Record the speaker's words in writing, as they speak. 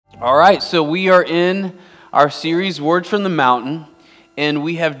All right, so we are in our series, Words from the Mountain, and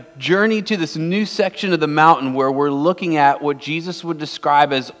we have journeyed to this new section of the mountain where we're looking at what Jesus would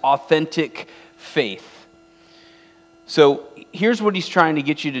describe as authentic faith. So here's what he's trying to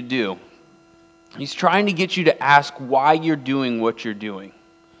get you to do. He's trying to get you to ask why you're doing what you're doing.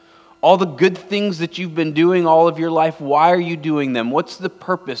 All the good things that you've been doing all of your life, why are you doing them? What's the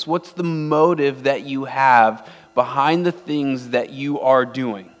purpose? What's the motive that you have behind the things that you are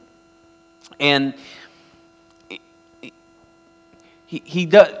doing? And he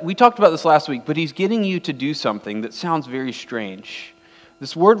does. We talked about this last week, but he's getting you to do something that sounds very strange.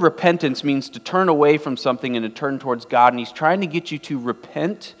 This word repentance means to turn away from something and to turn towards God, and he's trying to get you to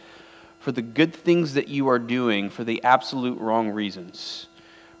repent for the good things that you are doing for the absolute wrong reasons,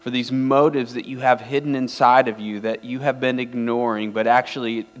 for these motives that you have hidden inside of you that you have been ignoring, but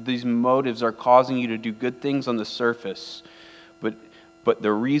actually these motives are causing you to do good things on the surface, but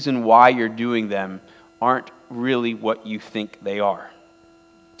the reason why you're doing them aren't really what you think they are.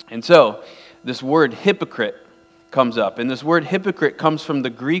 And so, this word hypocrite comes up. And this word hypocrite comes from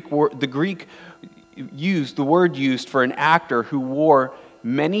the word used for an actor who wore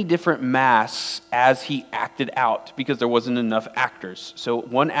many different masks as he acted out because there wasn't enough actors. So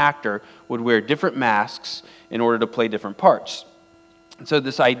one actor would wear different masks in order to play different parts. And so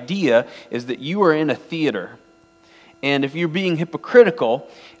this idea is that you are in a theater, and if you're being hypocritical,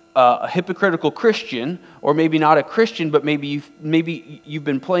 a hypocritical Christian, or maybe not a Christian, but maybe you've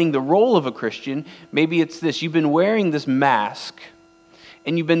been playing the role of a Christian. Maybe it's this: you've been wearing this mask,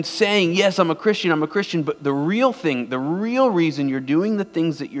 and you've been saying, "Yes, I'm a Christian," but the real reason you're doing the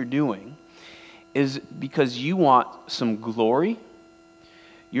things that you're doing is because you want some glory.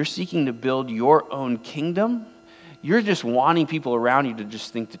 You're seeking to build your own kingdom. You're just wanting people around you to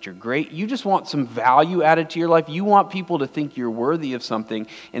just think that you're great. You just want some value added to your life. You want people to think you're worthy of something.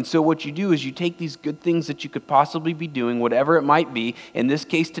 And so what you do is you take these good things that you could possibly be doing, whatever it might be. In this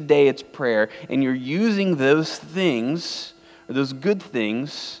case today, it's prayer. And you're using those things, or those good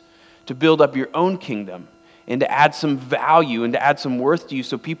things, to build up your own kingdom and to add some value and to add some worth to you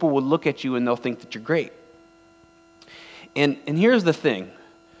so people will look at you and they'll think that you're great. And here's the thing.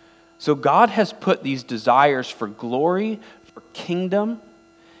 So God has put these desires for glory, for kingdom,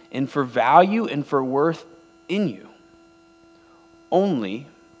 and for value and for worth in you. Only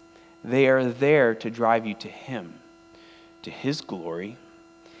they are there to drive you to Him, to His glory,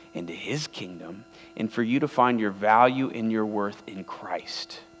 and to His kingdom, and for you to find your value and your worth in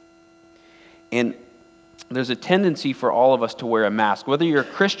Christ. And there's a tendency for all of us to wear a mask. Whether you're a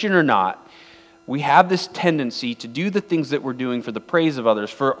Christian or not, we have this tendency to do the things that we're doing for the praise of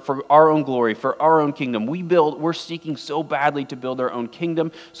others, for our own glory, for our own kingdom. We're seeking so badly to build our own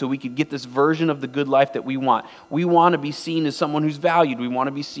kingdom so we could get this version of the good life that we want. We want to be seen as someone who's valued. We want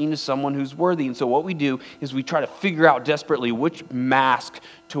to be seen as someone who's worthy. And so what we do is we try to figure out desperately which mask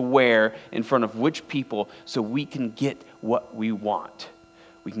to wear in front of which people so we can get what we want.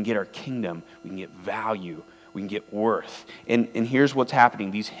 We can get our kingdom. We can get value. We can get worth. And here's what's happening.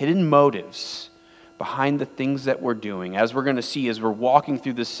 These hidden motives behind the things that we're doing, as we're going to see as we're walking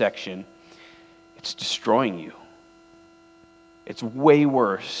through this section, it's destroying you. It's way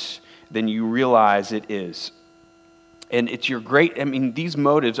worse than you realize it is. And it's these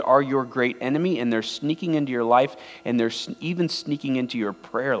motives are your great enemy, and they're sneaking into your life, and they're even sneaking into your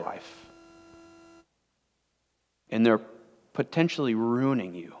prayer life. And they're potentially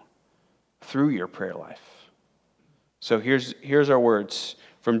ruining you through your prayer life. So here's our words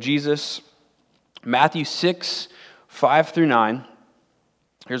from Jesus. Matthew 6, 5 through 9,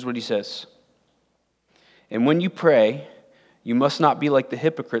 here's what he says. And when you pray, you must not be like the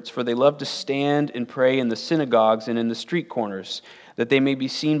hypocrites, for they love to stand and pray in the synagogues and in the street corners, that they may be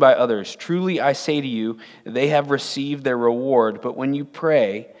seen by others. Truly I say to you, they have received their reward. But when you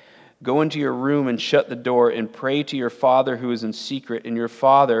pray, go into your room and shut the door and pray to your Father who is in secret, and your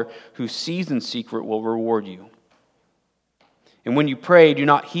Father who sees in secret will reward you. And when you pray, do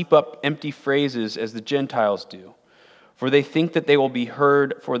not heap up empty phrases as the Gentiles do, for they think that they will be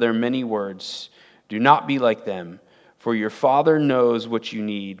heard for their many words. Do not be like them, for your Father knows what you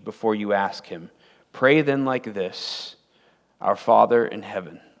need before you ask Him. Pray then like this: Our Father in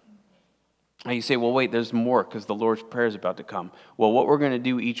heaven. Now you say, well, wait, there's more because the Lord's Prayer is about to come. Well, what we're going to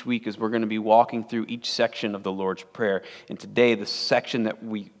do each week is we're going to be walking through each section of the Lord's Prayer. And today, the section that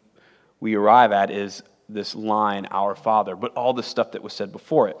we arrive at is this line, Our Father, but all the stuff that was said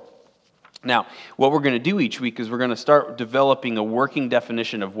before it. Now, what we're going to do each week is we're going to start developing a working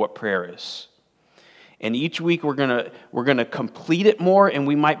definition of what prayer is. And each week we're going to complete it more, and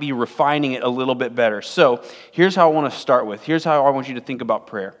we might be refining it a little bit better. So here's how I want to start with. Here's how I want you to think about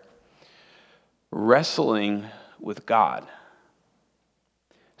prayer. wrestling with God.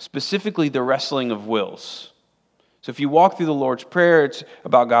 Specifically, the wrestling of wills. So if you walk through the Lord's Prayer, it's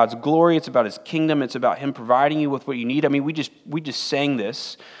about God's glory, it's about His kingdom, it's about Him providing you with what you need. I mean, we just sang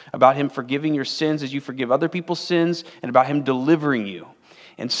this about Him forgiving your sins as you forgive other people's sins, and about Him delivering you.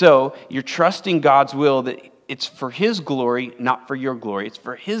 And so you're trusting God's will that it's for His glory, not for your glory. It's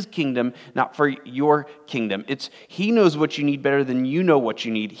for His kingdom, not for your kingdom. He knows what you need better than you know what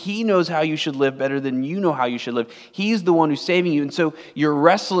you need. He knows how you should live better than you know how you should live. He's the one who's saving you. And so you're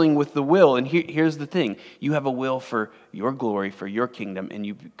wrestling with the will. And here's the thing. You have a will for your glory, for your kingdom, and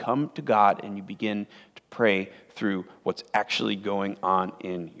you come to God and you begin to pray through what's actually going on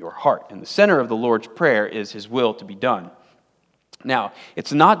in your heart. And the center of the Lord's Prayer is His will to be done. Now,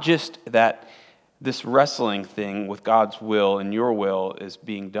 it's not just that this wrestling thing with God's will and your will is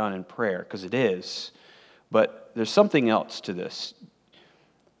being done in prayer, because it is. But there's something else to this.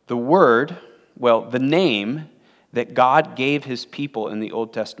 The name that God gave His people in the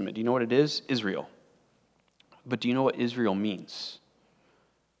Old Testament, do you know what it is? Israel. But do you know what Israel means?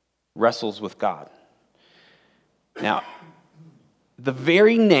 Wrestles with God. Now, the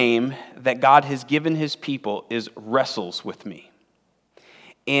very name that God has given His people is wrestles with me.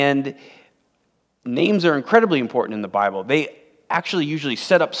 And names are incredibly important in the Bible. They actually usually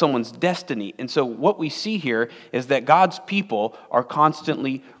set up someone's destiny. And so what we see here is that God's people are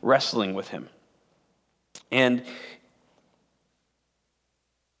constantly wrestling with Him. And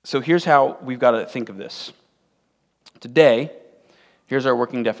so here's how we've got to think of this. Today, here's our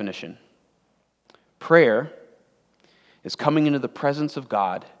working definition. Prayer is coming into the presence of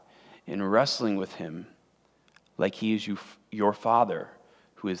God and wrestling with Him like He is your Father,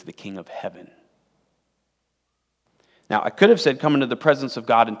 who is the King of heaven. Now, I could have said come into the presence of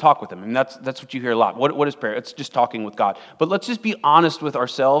God and talk with Him. I mean, that's what you hear a lot. What is prayer? It's just talking with God. But let's just be honest with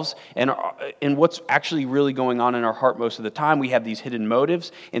ourselves and what's actually really going on in our heart most of the time. We have these hidden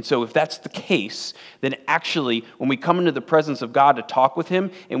motives. And so if that's the case, then actually when we come into the presence of God to talk with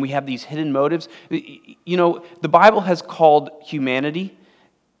Him and we have these hidden motives, you know, the Bible has called humanity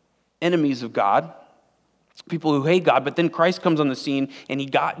enemies of God. People who hate God, but then Christ comes on the scene and He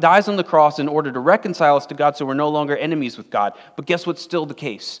dies on the cross in order to reconcile us to God so we're no longer enemies with God. But guess what's still the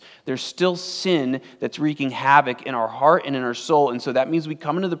case? There's still sin that's wreaking havoc in our heart and in our soul. And so that means we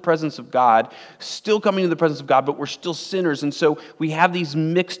come into the presence of God, still coming into the presence of God, but we're still sinners. And so we have these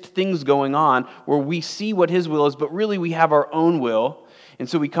mixed things going on where we see what His will is, but really we have our own will. And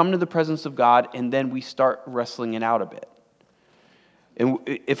so we come into the presence of God and then we start wrestling it out a bit. And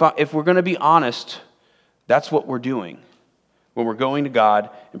if we're going to be honest, that's what we're doing when we're going to God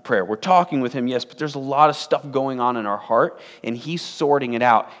in prayer. We're talking with Him, yes, but there's a lot of stuff going on in our heart, and He's sorting it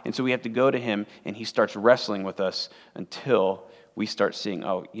out. And so we have to go to Him, and He starts wrestling with us until we start seeing,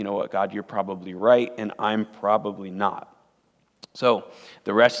 oh, you know what, God, you're probably right, and I'm probably not. So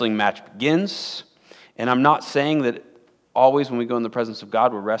the wrestling match begins, and I'm not saying that always when we go in the presence of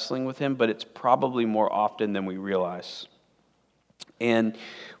God, we're wrestling with Him, but it's probably more often than we realize. And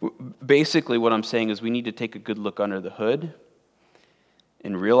basically what I'm saying is we need to take a good look under the hood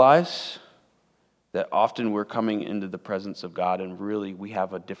and realize that often we're coming into the presence of God and really we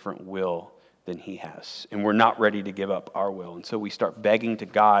have a different will than He has. And we're not ready to give up our will. And so we start begging to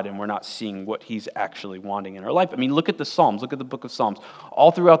God and we're not seeing what He's actually wanting in our life. I mean, look at the Psalms. Look at the book of Psalms.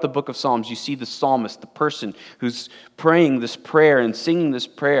 All throughout the book of Psalms, you see the psalmist, the person who's praying this prayer and singing this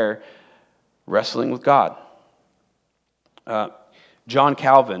prayer, wrestling with God. John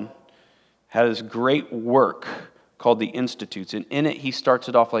Calvin had this great work called the Institutes, and in it he starts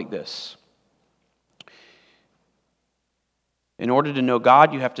it off like this. In order to know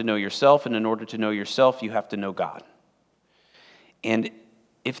God, you have to know yourself, and in order to know yourself, you have to know God. And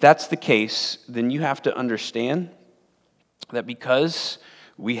if that's the case, then you have to understand that because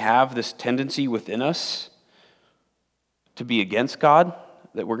we have this tendency within us to be against God,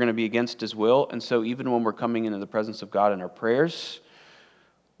 that we're going to be against His will, and so even when we're coming into the presence of God in our prayers,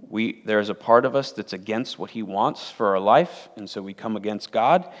 there's a part of us that's against what He wants for our life, and so we come against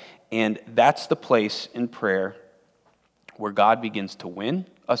God, and that's the place in prayer where God begins to win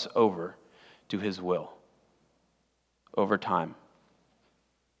us over to His will over time.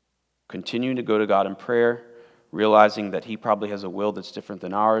 Continuing to go to God in prayer, realizing that He probably has a will that's different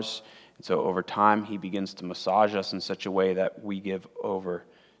than ours, and so over time He begins to massage us in such a way that we give over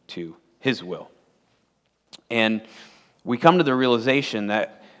to His will. And we come to the realization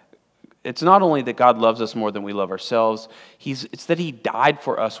that it's not only that God loves us more than we love ourselves, it's that He died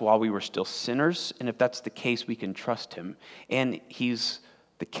for us while we were still sinners, and if that's the case, we can trust Him. And He's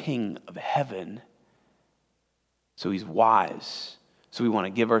the King of heaven, so He's wise So we want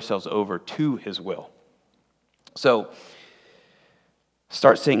to give ourselves over to his will. So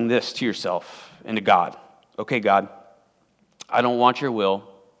start saying this to yourself and to God. Okay, God, I don't want your will,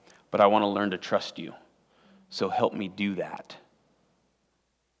 but I want to learn to trust you. So help me do that.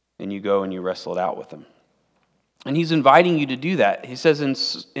 And you go and you wrestle it out with him. And he's inviting you to do that. He says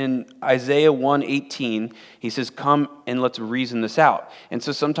in Isaiah 1:18, he says, come and let's reason this out. And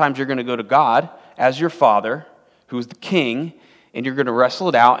so sometimes you're going to go to God as your father, who's the king, and you're going to wrestle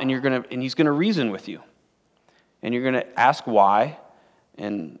it out, and he's going to reason with you. And you're going to ask why,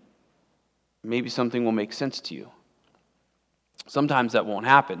 and maybe something will make sense to you. Sometimes that won't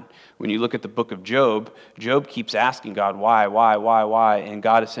happen. When you look at the book of Job, Job keeps asking God, why? And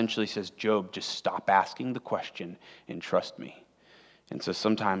God essentially says, Job, just stop asking the question and trust me. And so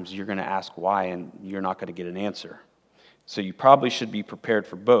sometimes you're going to ask why, and you're not going to get an answer. So you probably should be prepared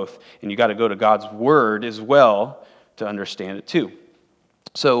for both. And you got to go to God's word as well to understand it too.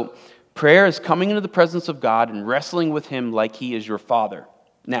 So prayer is coming into the presence of God and wrestling with him like he is your father.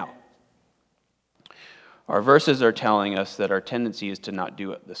 Now, our verses are telling us that our tendency is to not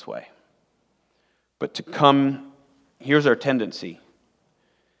do it this way. But here's our tendency.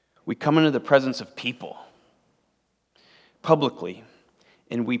 We come into the presence of people publicly,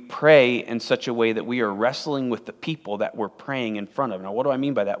 and we pray in such a way that we are wrestling with the people that we're praying in front of. Now, what do I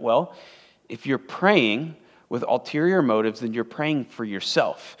mean by that? Well, if you're praying with ulterior motives, then you're praying for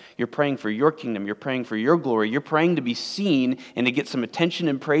yourself. You're praying for your kingdom. You're praying for your glory. You're praying to be seen and to get some attention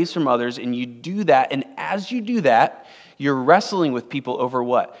and praise from others, and you do that. And as you do that, you're wrestling with people over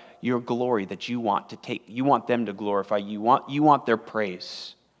what? Your glory that you want to take. You want them to glorify you. You want their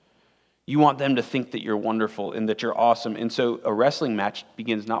praise. You want them to think that you're wonderful and that you're awesome. And so a wrestling match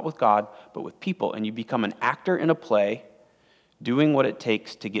begins not with God, but with people, and you become an actor in a play, doing what it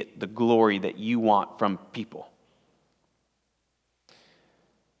takes to get the glory that you want from people.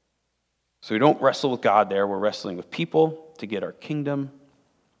 So we don't wrestle with God there. We're wrestling with people to get our kingdom.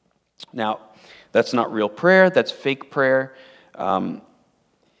 Now, that's not real prayer. That's fake prayer.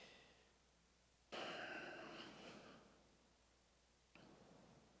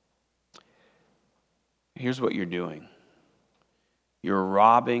 Here's what you're doing. You're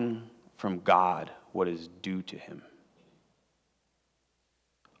robbing from God what is due to him.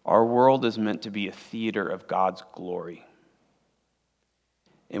 Our world is meant to be a theater of God's glory.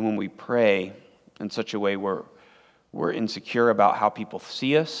 And when we pray in such a way where we're insecure about how people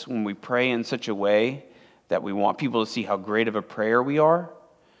see us, when we pray in such a way that we want people to see how great of a prayer we are,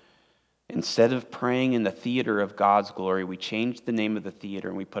 instead of praying in the theater of God's glory, we change the name of the theater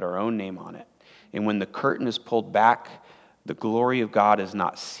and we put our own name on it. And when the curtain is pulled back, the glory of God is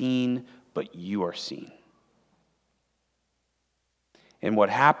not seen, but you are seen. And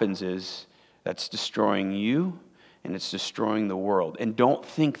what happens is that's destroying you, and it's destroying the world. And don't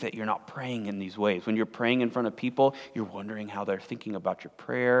think that you're not praying in these ways. When you're praying in front of people, you're wondering how they're thinking about your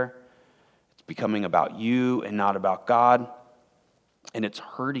prayer. It's becoming about you and not about God. And it's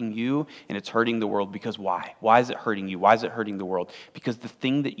hurting you, and it's hurting the world. Because why? Why is it hurting you? Why is it hurting the world? Because the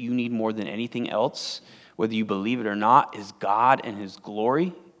thing that you need more than anything else, whether you believe it or not, is God and his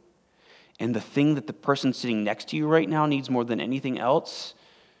glory. And the thing that the person sitting next to you right now needs more than anything else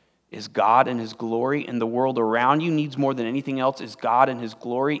is God and his glory. And the world around you needs more than anything else is God and his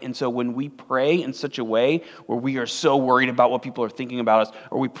glory. And so when we pray in such a way where we are so worried about what people are thinking about us,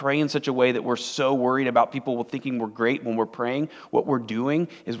 or we pray in such a way that we're so worried about people thinking we're great when we're praying, what we're doing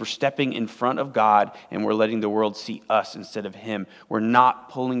is we're stepping in front of God and we're letting the world see us instead of him. We're not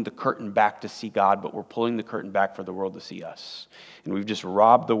pulling the curtain back to see God, but we're pulling the curtain back for the world to see us. And we've just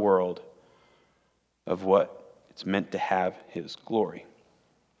robbed the world of what it's meant to have his glory.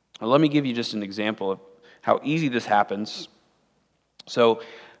 Now, let me give you just an example of how easy this happens. So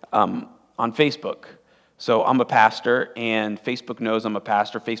on Facebook, so I'm a pastor, and Facebook knows I'm a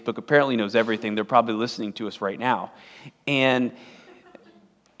pastor. Facebook apparently knows everything. They're probably listening to us right now. And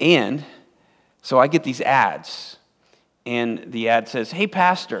so I get these ads, and the ad says, "Hey,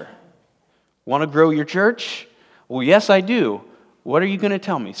 pastor, want to grow your church?" Well, yes, I do. What are you going to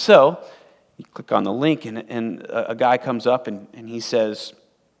tell me? So you click on the link, and a guy comes up, and he says,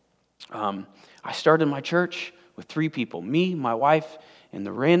 I started my church with 3 people, me, my wife, and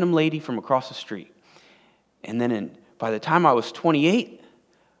the random lady from across the street. And then by the time I was 28,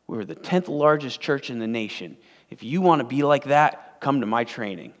 we were the 10th largest church in the nation. If you want to be like that, come to my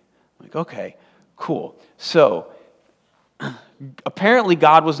training. I'm like, okay, cool. So apparently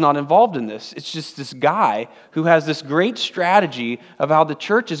God was not involved in this. It's just this guy who has this great strategy of how the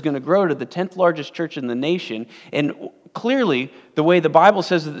church is going to grow to the 10th largest church in the nation. And clearly, the way the Bible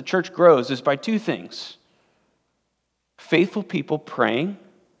says that the church grows is by 2 things: faithful people praying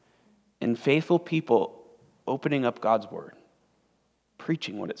and faithful people opening up God's word,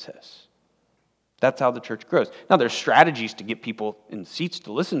 preaching what it says. That's how the church grows. Now, there's strategies to get people in seats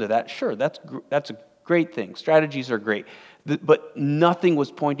to listen to that. Sure, that's a great thing. Strategies are great. But nothing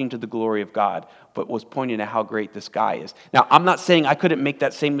was pointing to the glory of God, but was pointing to how great this guy is. Now, I'm not saying I couldn't make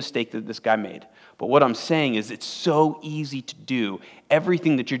that same mistake that this guy made. But what I'm saying is it's so easy to do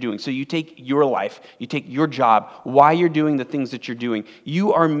everything that you're doing. So you take your life, you take your job, why you're doing the things that you're doing.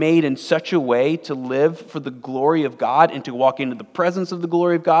 You are made in such a way to live for the glory of God and to walk into the presence of the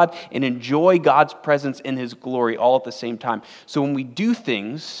glory of God and enjoy God's presence in his glory all at the same time. So when we do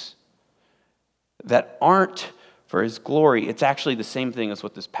things that aren't for his glory, it's actually the same thing as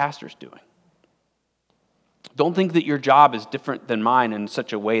what this pastor's doing. Don't think that your job is different than mine in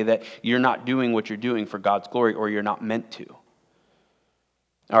such a way that you're not doing what you're doing for God's glory or you're not meant to.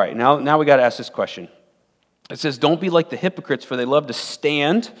 All right, now we got to ask this question. It says, don't be like the hypocrites, for they love to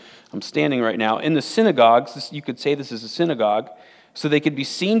stand. I'm standing right now. In the synagogues, you could say this is a synagogue, so they could be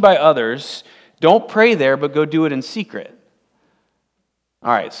seen by others. Don't pray there, but go do it in secret.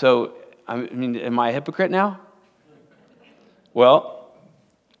 All right, so, am I a hypocrite now? Well,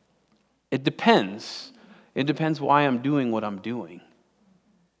 it depends. It depends why I'm doing what I'm doing.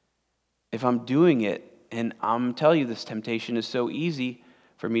 If I'm doing it, and I'm telling you this temptation is so easy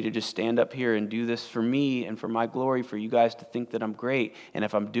for me to just stand up here and do this for me and for my glory, for you guys to think that I'm great. And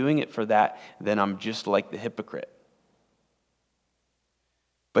if I'm doing it for that, then I'm just like the hypocrite.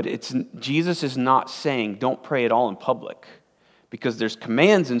 But Jesus is not saying don't pray at all in public, because there's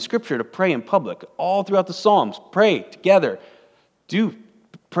commands in Scripture to pray in public. All throughout the Psalms, pray together.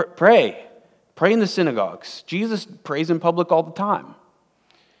 Pray. Pray in the synagogues. Jesus prays in public all the time.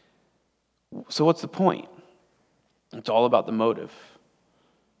 So what's the point? It's all about the motive.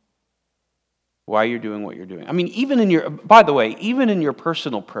 Why you're doing what you're doing. I mean, even in your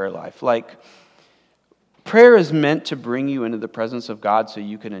personal prayer life, like, prayer is meant to bring you into the presence of God so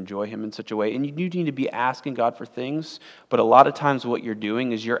you can enjoy him in such a way. And you do need to be asking God for things, but a lot of times what you're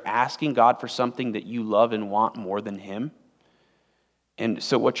doing is you're asking God for something that you love and want more than him. And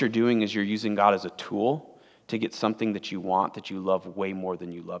so what you're doing is you're using God as a tool to get something that you want, that you love way more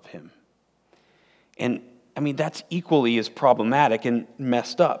than you love him. And, that's equally as problematic and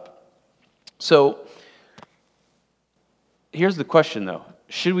messed up. So, here's the question, though.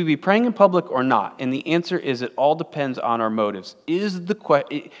 Should we be praying in public or not? And the answer is it all depends on our motives.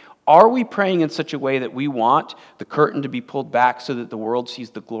 Are we praying in such a way that we want the curtain to be pulled back so that the world sees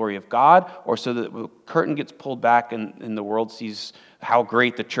the glory of God, or so that the curtain gets pulled back and the world sees how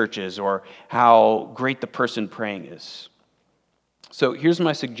great the church is or how great the person praying is? So here's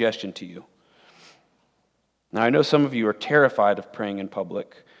my suggestion to you. Now, I know some of you are terrified of praying in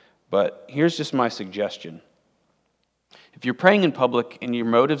public, but here's just my suggestion. If you're praying in public and your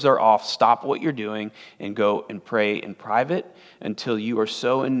motives are off, stop what you're doing and go and pray in private until you are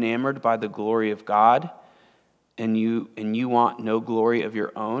so enamored by the glory of God and you want no glory of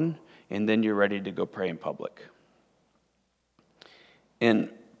your own, and then you're ready to go pray in public. And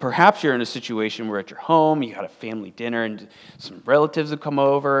perhaps you're in a situation where at your home, you had a family dinner and some relatives have come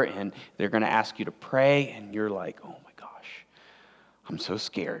over and they're going to ask you to pray, and you're like, oh my gosh, I'm so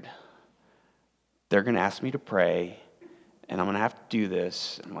scared. They're going to ask me to pray, and I'm going to have to do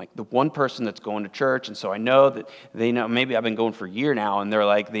this. I'm like the one person that's going to church, and so I know that they know, maybe I've been going for a year now, and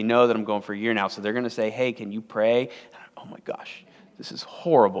they know that I'm going for a year now, so they're going to say, hey, can you pray? Oh my gosh, this is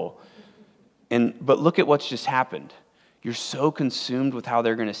horrible. But look at what's just happened. You're so consumed with how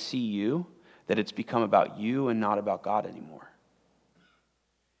they're going to see you that it's become about you and not about God anymore.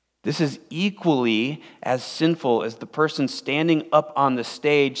 This is equally as sinful as the person standing up on the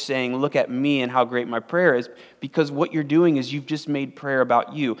stage saying, look at me and how great my prayer is, because what you're doing is you've just made prayer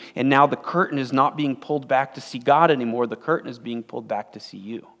about you. And now the curtain is not being pulled back to see God anymore. The curtain is being pulled back to see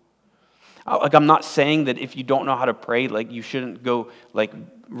you. I'm not saying that if you don't know how to pray, you shouldn't go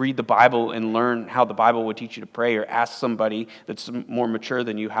read the Bible and learn how the Bible would teach you to pray, or ask somebody that's more mature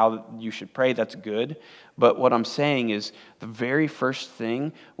than you how you should pray. That's good. But what I'm saying is the very first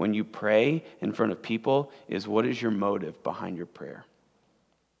thing when you pray in front of people is, what is your motive behind your prayer?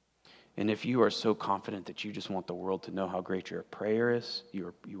 And if you are so confident that you just want the world to know how great your prayer is,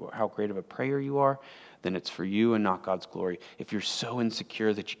 how great of a prayer you are, then it's for you and not God's glory. If you're so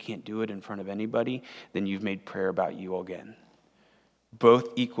insecure that you can't do it in front of anybody, then you've made prayer about you again.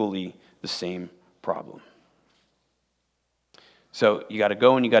 Both equally the same problem. So you got to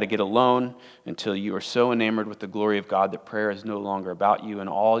go and you got to get alone until you are so enamored with the glory of God that prayer is no longer about you, and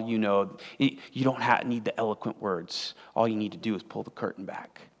all you know, you don't need the eloquent words. All you need to do is pull the curtain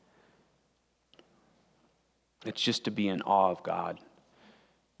back. It's just to be in awe of God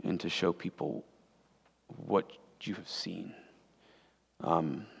and to show people what you have seen.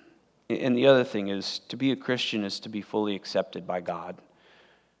 And the other thing is, to be a Christian is to be fully accepted by God.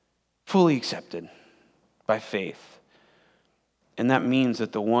 Fully accepted by faith. And that means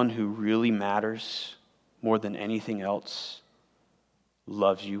that the one who really matters more than anything else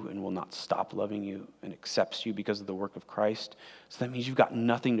loves you and will not stop loving you and accepts you because of the work of Christ. So that means you've got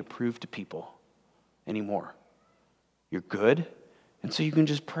nothing to prove to people anymore. You're good, and so you can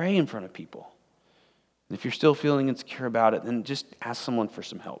just pray in front of people. And if you're still feeling insecure about it, then just ask someone for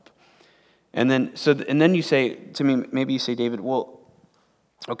some help. And then you say to me, maybe you say, David, well,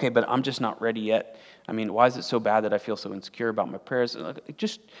 okay, but I'm just not ready yet. I mean, why is it so bad that I feel so insecure about my prayers?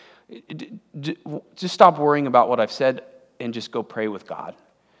 Just stop worrying about what I've said and just go pray with God.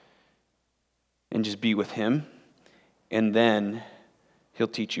 And just be with Him. And then He'll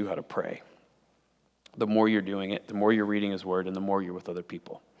teach you how to pray. The more you're doing it, the more you're reading His Word, and the more you're with other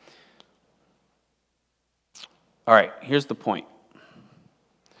people. All right, here's the point.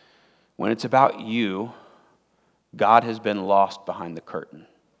 When it's about you, God has been lost behind the curtain.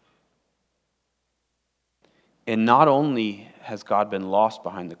 And not only has God been lost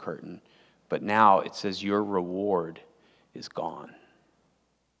behind the curtain, but now it says your reward is gone.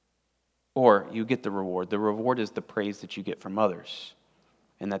 Or you get the reward. The reward is the praise that you get from others.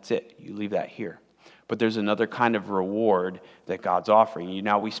 And that's it. You leave that here. But there's another kind of reward that God's offering you.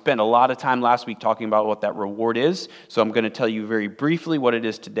 Now, we spent a lot of time last week talking about what that reward is. So I'm going to tell you very briefly what it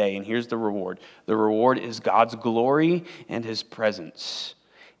is today. And here's the reward. The reward is God's glory and His presence.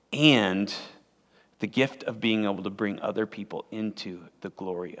 And the gift of being able to bring other people into the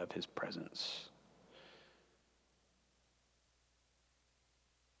glory of His presence.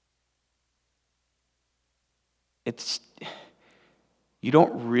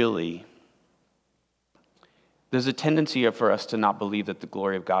 There's a tendency for us to not believe that the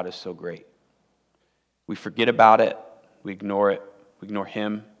glory of God is so great. We forget about it, we ignore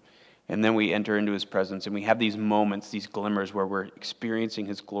Him, and then we enter into His presence, and we have these moments, these glimmers where we're experiencing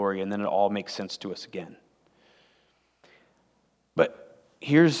His glory, and then it all makes sense to us again. But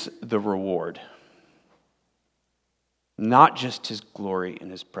here's the reward. Not just His glory and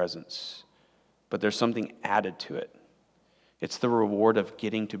His presence, but there's something added to it. It's the reward of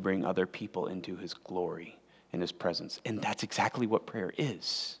getting to bring other people into His glory and His presence. And that's exactly what prayer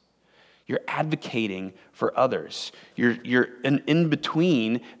is. You're advocating for others. You're in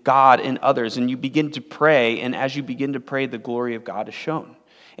between God and others, and you begin to pray, and as you begin to pray, the glory of God is shown.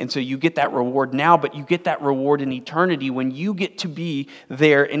 And so you get that reward now, but you get that reward in eternity when you get to be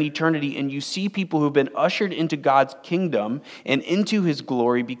there in eternity and you see people who've been ushered into God's kingdom and into His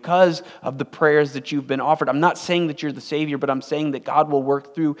glory because of the prayers that you've been offered. I'm not saying that you're the Savior, but I'm saying that God will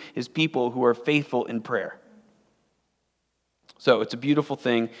work through His people who are faithful in prayer. So it's a beautiful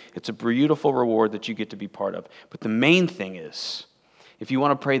thing. It's a beautiful reward that you get to be part of. But the main thing is, if you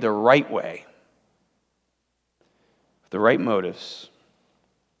want to pray the right way, with the right motives,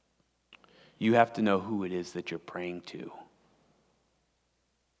 you have to know who it is that you're praying to.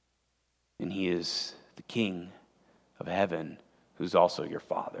 And He is the King of heaven, who's also your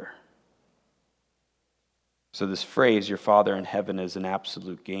Father. So this phrase, your Father in heaven, is an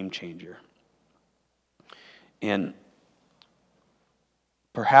absolute game changer. And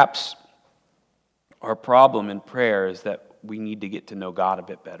perhaps our problem in prayer is that we need to get to know God a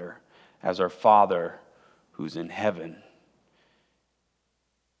bit better as our Father who's in heaven,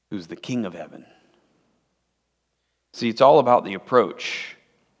 who's the King of heaven. See, it's all about the approach.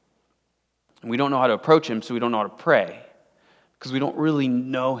 And we don't know how to approach Him, so we don't know how to pray, because we don't really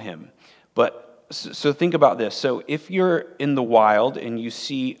know Him. But so think about this. So if you're in the wild and you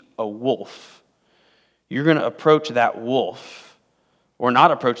see a wolf, you're going to approach that wolf, or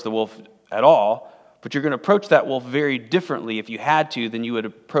not approach the wolf at all, but you're going to approach that wolf very differently if you had to than you would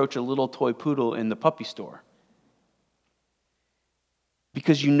approach a little toy poodle in the puppy store.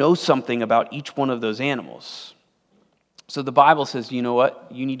 Because you know something about each one of those animals. So the Bible says, you know what?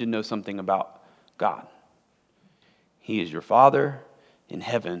 You need to know something about God. He is your Father in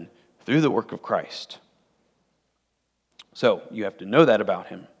heaven through the work of Christ. So you have to know that about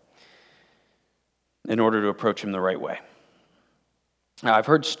Him in order to approach Him the right way. Now, I've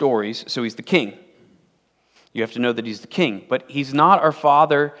heard stories, so He's the King. You have to know that He's the King. But He's not our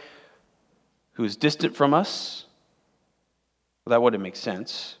Father who is distant from us. Well, that wouldn't make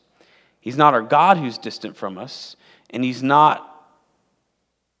sense. He's not our God who's distant from us. And He's not,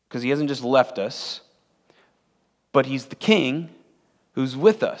 because He hasn't just left us, but He's the King who's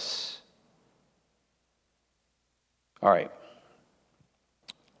with us. All right.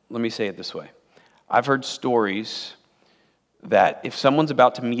 Let me say it this way. I've heard stories that if someone's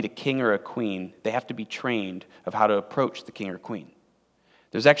about to meet a king or a queen, they have to be trained of how to approach the king or queen.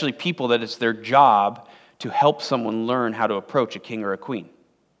 There's actually people that it's their job to help someone learn how to approach a king or a queen.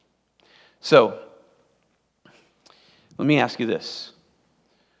 So, let me ask you this.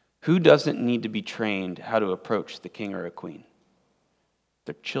 Who doesn't need to be trained how to approach the king or a queen?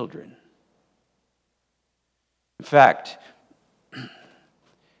 Their children. In fact,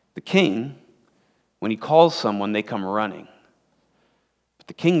 the king, when he calls someone, they come running. But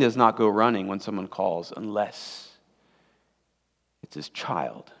the king does not go running when someone calls unless it's his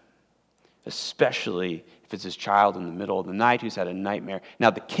child, especially if it's his child in the middle of the night who's had a nightmare. Now,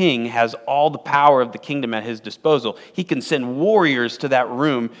 the king has all the power of the kingdom at his disposal. He can send warriors to that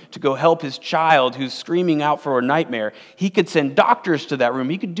room to go help his child who's screaming out for a nightmare. He could send doctors to that room.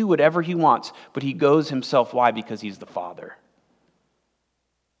 He could do whatever he wants, but he goes himself. Why? Because he's the father.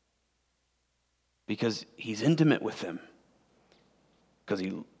 Because he's intimate with them. Because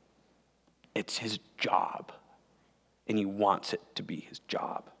it's his job. And he wants it to be his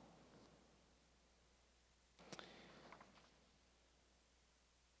job.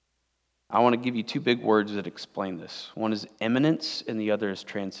 I want to give you two big words that explain this. One is eminence and the other is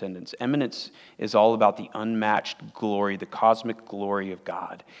transcendence. Eminence is all about the unmatched glory, the cosmic glory of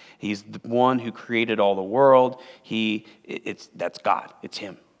God. He's the one who created all the world. That's God. It's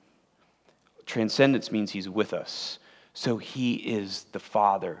him. Transcendence means he's with us. So he is the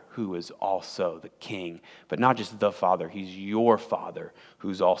Father who is also the King. But not just the Father, he's your Father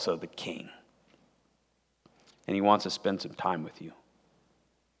who's also the King. And he wants to spend some time with you.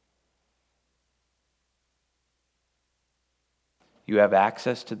 You have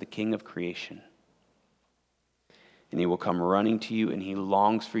access to the King of creation. And he will come running to you, and he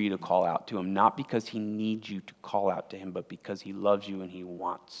longs for you to call out to him, not because he needs you to call out to him, but because he loves you and he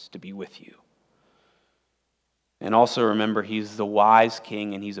wants to be with you. And also remember, he's the wise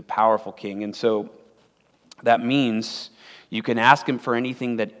king and he's a powerful king. And so that means you can ask him for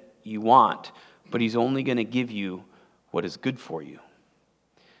anything that you want, but he's only going to give you what is good for you.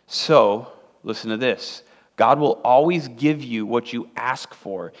 So, listen to this. God will always give you what you ask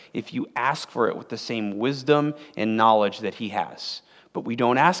for if you ask for it with the same wisdom and knowledge that he has. But we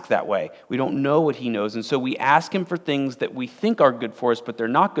don't ask that way. We don't know what he knows. And so we ask him for things that we think are good for us, but they're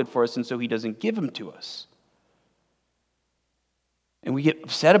not good for us, and so he doesn't give them to us. And we get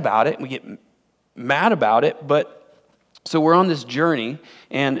upset about it, and we get mad about it, but so we're on this journey,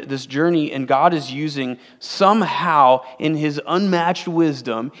 and God is using somehow in his unmatched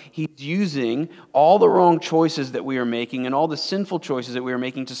wisdom, he's using all the wrong choices that we are making and all the sinful choices that we are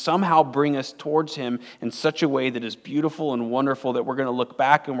making to somehow bring us towards him in such a way that is beautiful and wonderful that we're going to look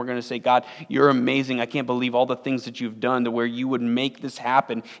back and we're going to say, God, you're amazing. I can't believe all the things that you've done to where you would make this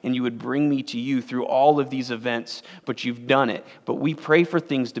happen and you would bring me to you through all of these events, but you've done it. But we pray for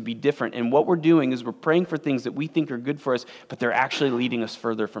things to be different, and what we're doing is we're praying for things that we think are good for us, but they're actually leading us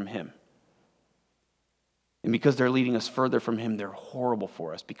further from him. And because they're leading us further from him, they're horrible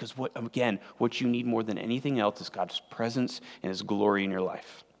for us. Because what you need more than anything else is God's presence and his glory in your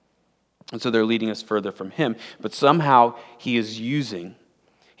life. And so they're leading us further from him. But somehow he's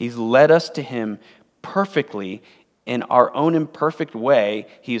led us to him perfectly in our own imperfect way.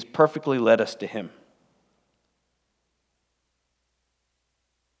 He has perfectly led us to him.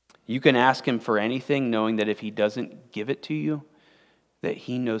 You can ask him for anything, knowing that if he doesn't give it to you, that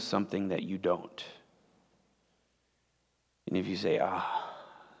he knows something that you don't. And if you say,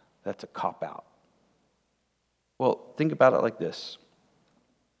 that's a cop-out. Well, think about it like this.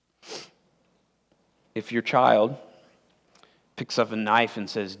 If your child picks up a knife and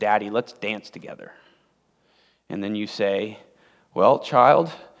says, Daddy, let's dance together. And then you say, well,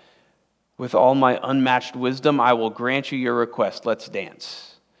 child, with all my unmatched wisdom, I will grant you your request. Let's dance.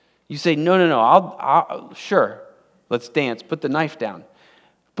 You say, no, I'll sure, let's dance. Put the knife down.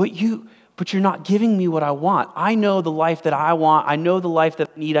 But you're not giving me what I want. I know the life that I want. I know the life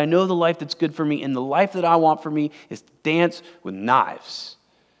that I need. I know the life that's good for me. And the life that I want for me is to dance with knives.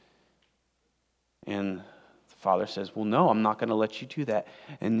 And the father says, well, no, I'm not going to let you do that.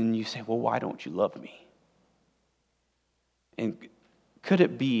 And then you say, well, why don't you love me? And could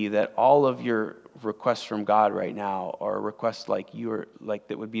it be that all of your requests from God right now are requests like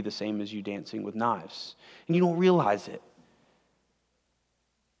that would be the same as you dancing with knives, and you don't realize it?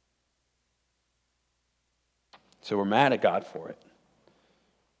 So we're mad at God for it.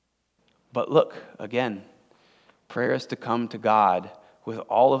 But look, again, prayer is to come to God with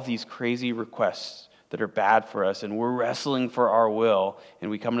all of these crazy requests that are bad for us, and we're wrestling for our will, and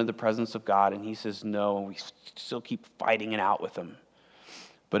we come into the presence of God, and he says no, and we still keep fighting it out with him.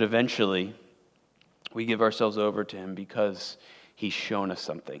 But eventually, We give ourselves over to him because he's shown us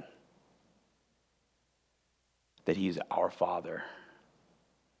something. That he's our Father.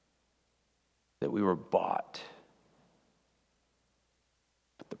 That we were bought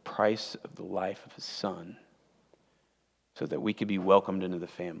at the price of the life of his Son so that we could be welcomed into the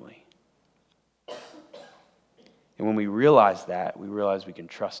family. And when we realize that, we realize we can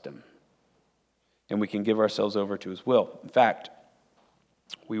trust him. And we can give ourselves over to his will. In fact,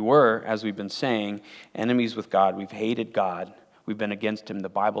 we were, as we've been saying, enemies with God. We've hated God. We've been against him. The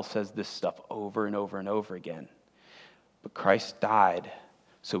Bible says this stuff over and over and over again. But Christ died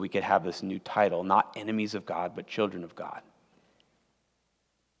so we could have this new title, not enemies of God, but children of God.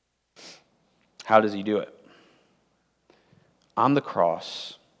 How does he do it? On the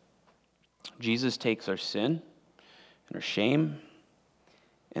cross, Jesus takes our sin and our shame,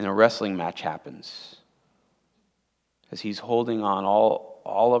 and a wrestling match happens as he's holding on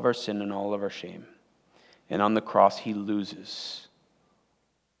all of our sin and all of our shame. And on the cross, he loses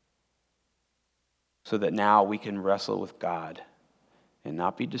so that now we can wrestle with God and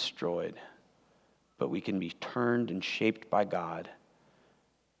not be destroyed, but we can be turned and shaped by God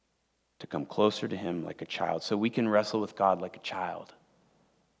to come closer to him like a child. So we can wrestle with God like a child,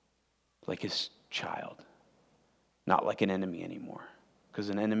 like his child, not like an enemy anymore. Because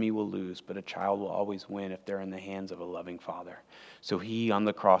an enemy will lose, but a child will always win if they're in the hands of a loving father. So he on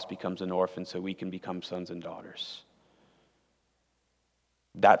the cross becomes an orphan so we can become sons and daughters.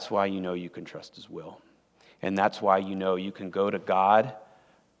 That's why you know you can trust his will. And that's why you know you can go to God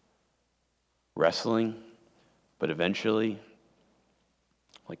wrestling, but eventually,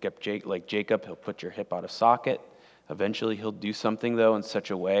 like Jacob, he'll put your hip out of socket. Eventually he'll do something, though, in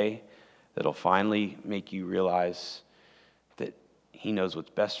such a way that'll finally make you realize that he knows what's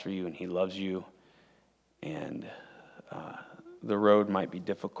best for you and he loves you. And the road might be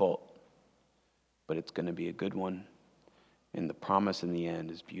difficult, but it's going to be a good one. And the promise in the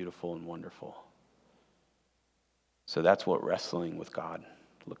end is beautiful and wonderful. So that's what wrestling with God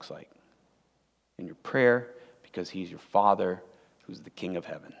looks like. In your prayer, because he's your Father, who's the King of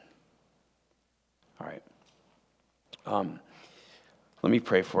heaven. All right. Let me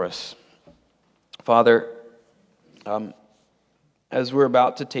pray for us. Father, as we're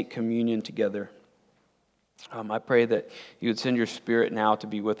about to take communion together, I pray that you would send your Spirit now to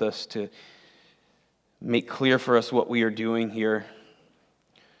be with us, to make clear for us what we are doing here.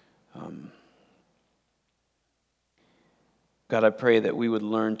 God, I pray that we would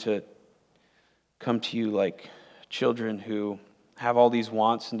learn to come to you like children who have all these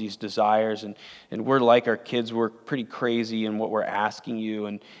wants and these desires, and we're like our kids. We're pretty crazy in what we're asking you,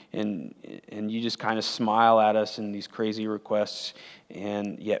 and you just kind of smile at us in these crazy requests,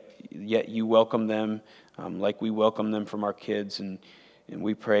 and yet you welcome them like we welcome them from our kids, and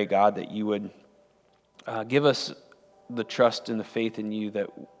we pray, God, that you would give us the trust and the faith in you that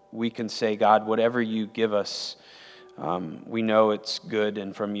we can say, God, whatever you give us, we know it's good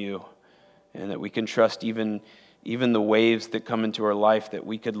and from you, and that we can trust even the waves that come into our life, that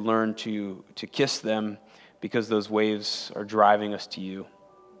we could learn to kiss them because those waves are driving us to you.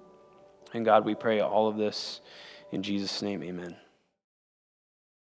 And God, we pray all of this in Jesus' name, amen.